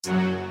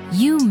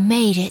You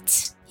made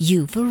it.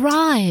 You've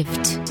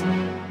arrived.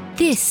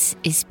 This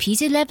is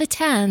Peter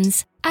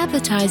Levitan's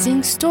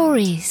Advertising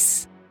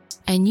Stories.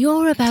 And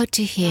you're about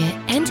to hear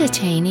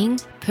entertaining,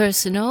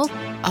 personal,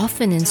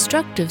 often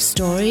instructive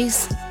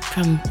stories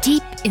from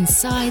deep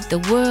inside the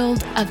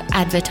world of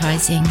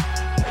advertising.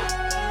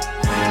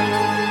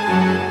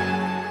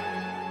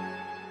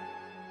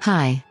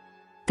 Hi,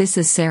 this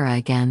is Sarah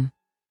again.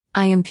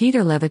 I am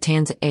Peter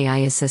Levitan's AI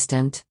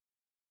assistant.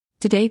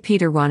 Today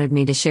Peter wanted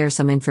me to share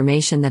some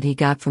information that he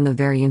got from the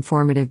very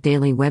informative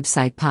daily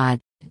website Pod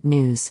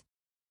News.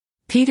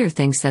 Peter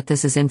thinks that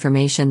this is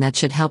information that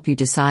should help you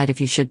decide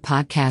if you should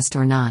podcast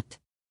or not.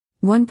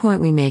 One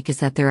point we make is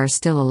that there are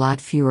still a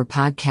lot fewer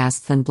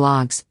podcasts than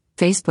blogs,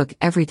 Facebook,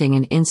 everything,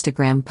 and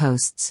Instagram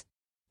posts.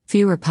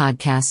 Fewer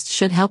podcasts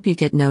should help you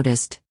get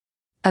noticed.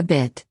 A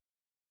bit.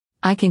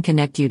 I can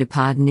connect you to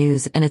Pod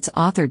News and its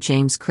author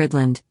James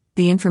Cridland.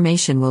 The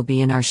information will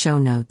be in our show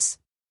notes.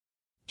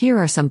 Here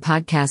are some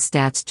podcast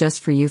stats just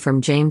for you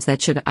from James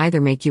that should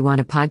either make you want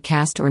a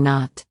podcast or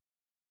not.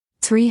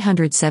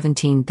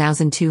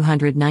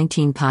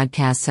 317,219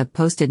 podcasts have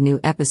posted new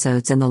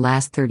episodes in the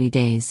last 30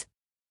 days.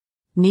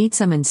 Need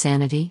some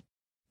insanity?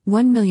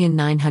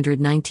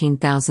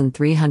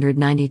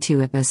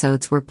 1,919,392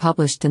 episodes were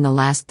published in the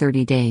last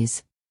 30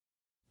 days.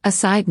 A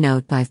side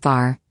note, by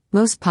far,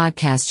 most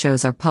podcast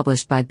shows are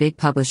published by big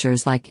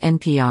publishers like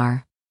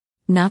NPR.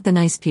 Not the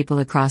nice people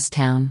across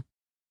town.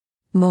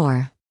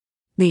 More.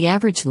 The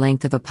average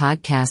length of a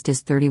podcast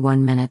is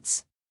 31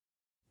 minutes.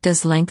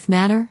 Does length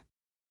matter?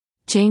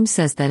 James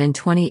says that in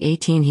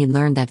 2018 he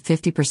learned that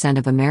 50%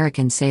 of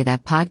Americans say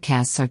that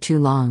podcasts are too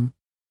long.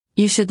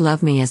 You should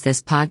love me as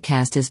this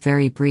podcast is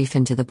very brief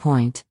and to the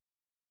point.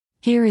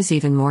 Here is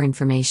even more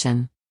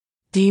information.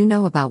 Do you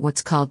know about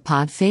what's called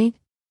pod fade?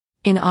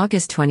 In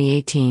August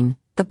 2018,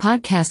 the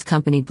podcast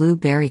company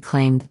Blueberry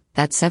claimed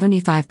that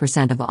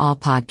 75% of all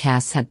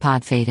podcasts had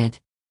pod faded.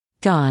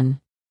 Gone.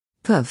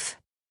 Poof.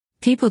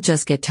 People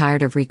just get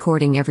tired of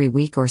recording every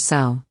week or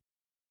so.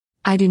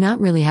 I do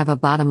not really have a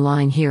bottom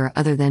line here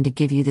other than to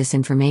give you this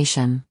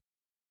information.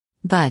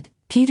 But,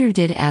 Peter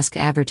did ask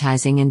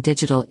advertising and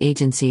digital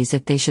agencies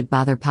if they should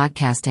bother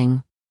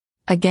podcasting.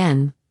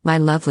 Again, my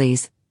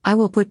lovelies, I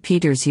will put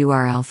Peter's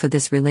URL for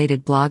this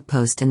related blog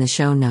post in the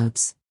show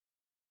notes.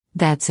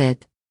 That's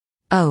it.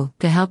 Oh,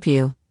 to help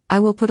you, I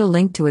will put a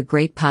link to a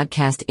great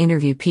podcast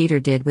interview Peter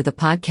did with a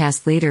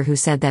podcast leader who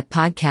said that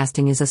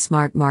podcasting is a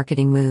smart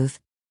marketing move.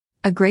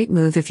 A great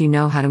move if you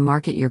know how to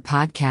market your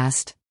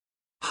podcast.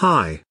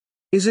 Hi.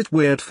 Is it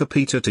weird for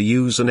Peter to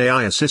use an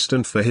AI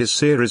assistant for his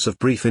series of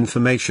brief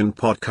information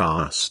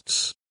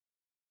podcasts?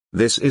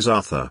 This is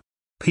Arthur,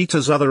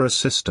 Peter's other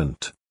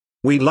assistant.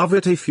 We love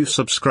it if you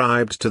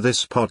subscribed to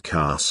this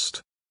podcast.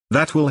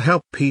 That will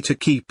help Peter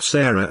keep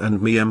Sarah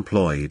and me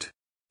employed.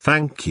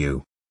 Thank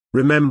you.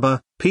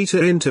 Remember,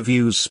 Peter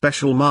interviews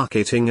special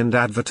marketing and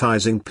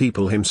advertising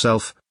people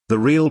himself, the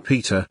real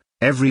Peter,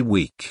 every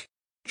week.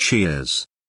 Cheers.